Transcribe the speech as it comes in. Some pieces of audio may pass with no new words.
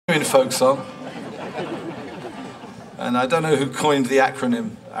folk song, and I don't know who coined the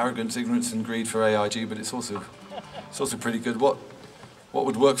acronym Arrogance, Ignorance and Greed for AIG, but it's also pretty good. What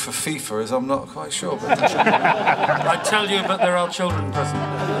would work for FIFA is I'm not quite sure. But I tell you, but there are children present.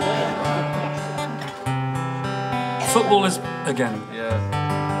 Football is again. Yeah.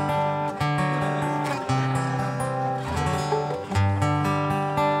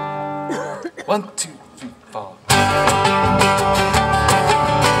 1, 2, 3, 4.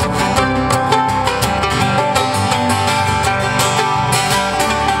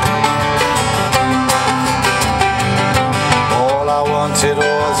 It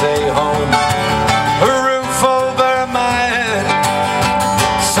was a home, a roof over my head,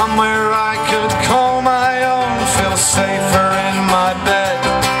 somewhere I could call my own, feel safer in my bed.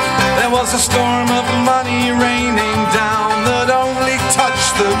 There was a storm of money raining down that only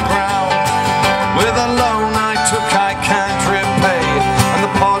touched the ground. With a loan I took I can't repay, and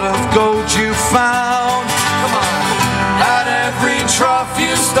the pot of gold you found. Come on. At every trough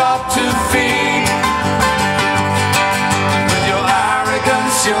you stop to feed,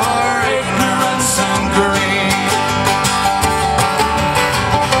 your ignorance and greed.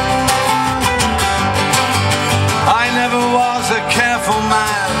 I never was a careful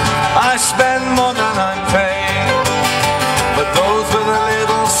man, I spend more than I pay, but those with a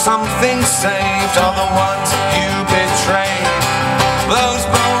little something saved are the ones you betray. Those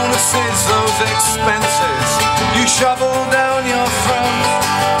bonuses, those expenses you shovel down your throat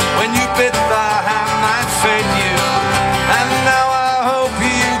when you bit the hand that fed you, and now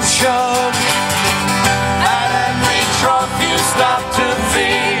choke. At every trough you stop to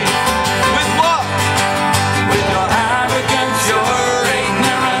feed. With what? With your arrogance, your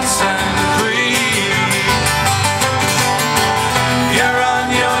ignorance and greed. You're on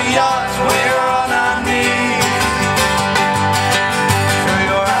your yacht, we're on our knees.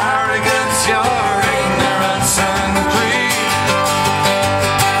 Through your arrogance, your ignorance and greed.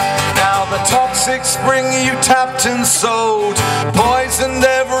 Now the toxic spring you tapped and sold, poisoned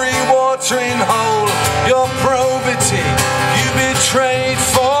every watering hole. Your probity you betrayed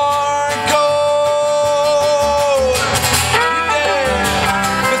for gold. You did,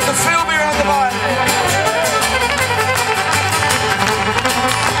 Mr. Philby on the violin.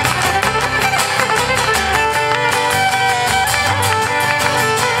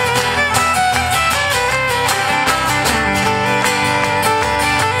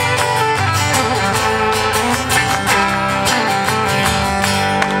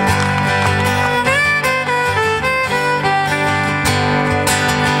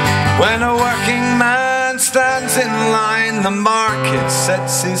 When a working man stands in line, the market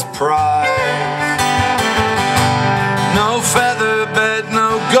sets his price. No feather bed,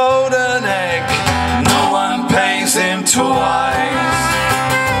 no golden egg, no one pays him twice.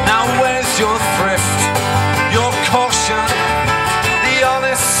 Now where's your thrift, your caution, the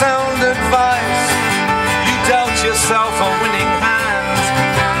honest sound advice? You dealt yourself a winning hand,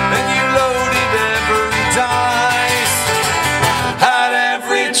 and you loaded every dice. At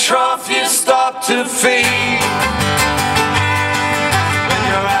every trough you stop to feed. With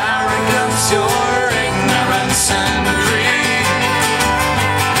your arrogance, your ignorance and greed.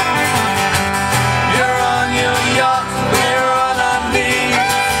 You're on your yacht, we're on our knees.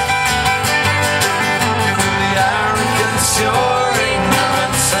 Through the arrogance, your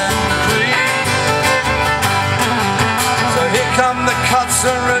ignorance and greed. So here come the cuts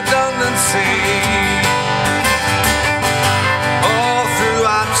and redundancy.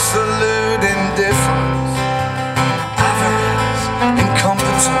 Absolute indifference, avarice,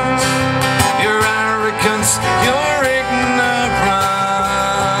 incompetence, your arrogance, your ignorance,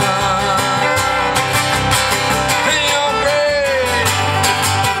 your greed.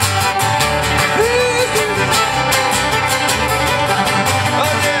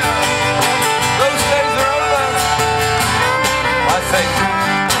 Oh yeah, those days are over, I think.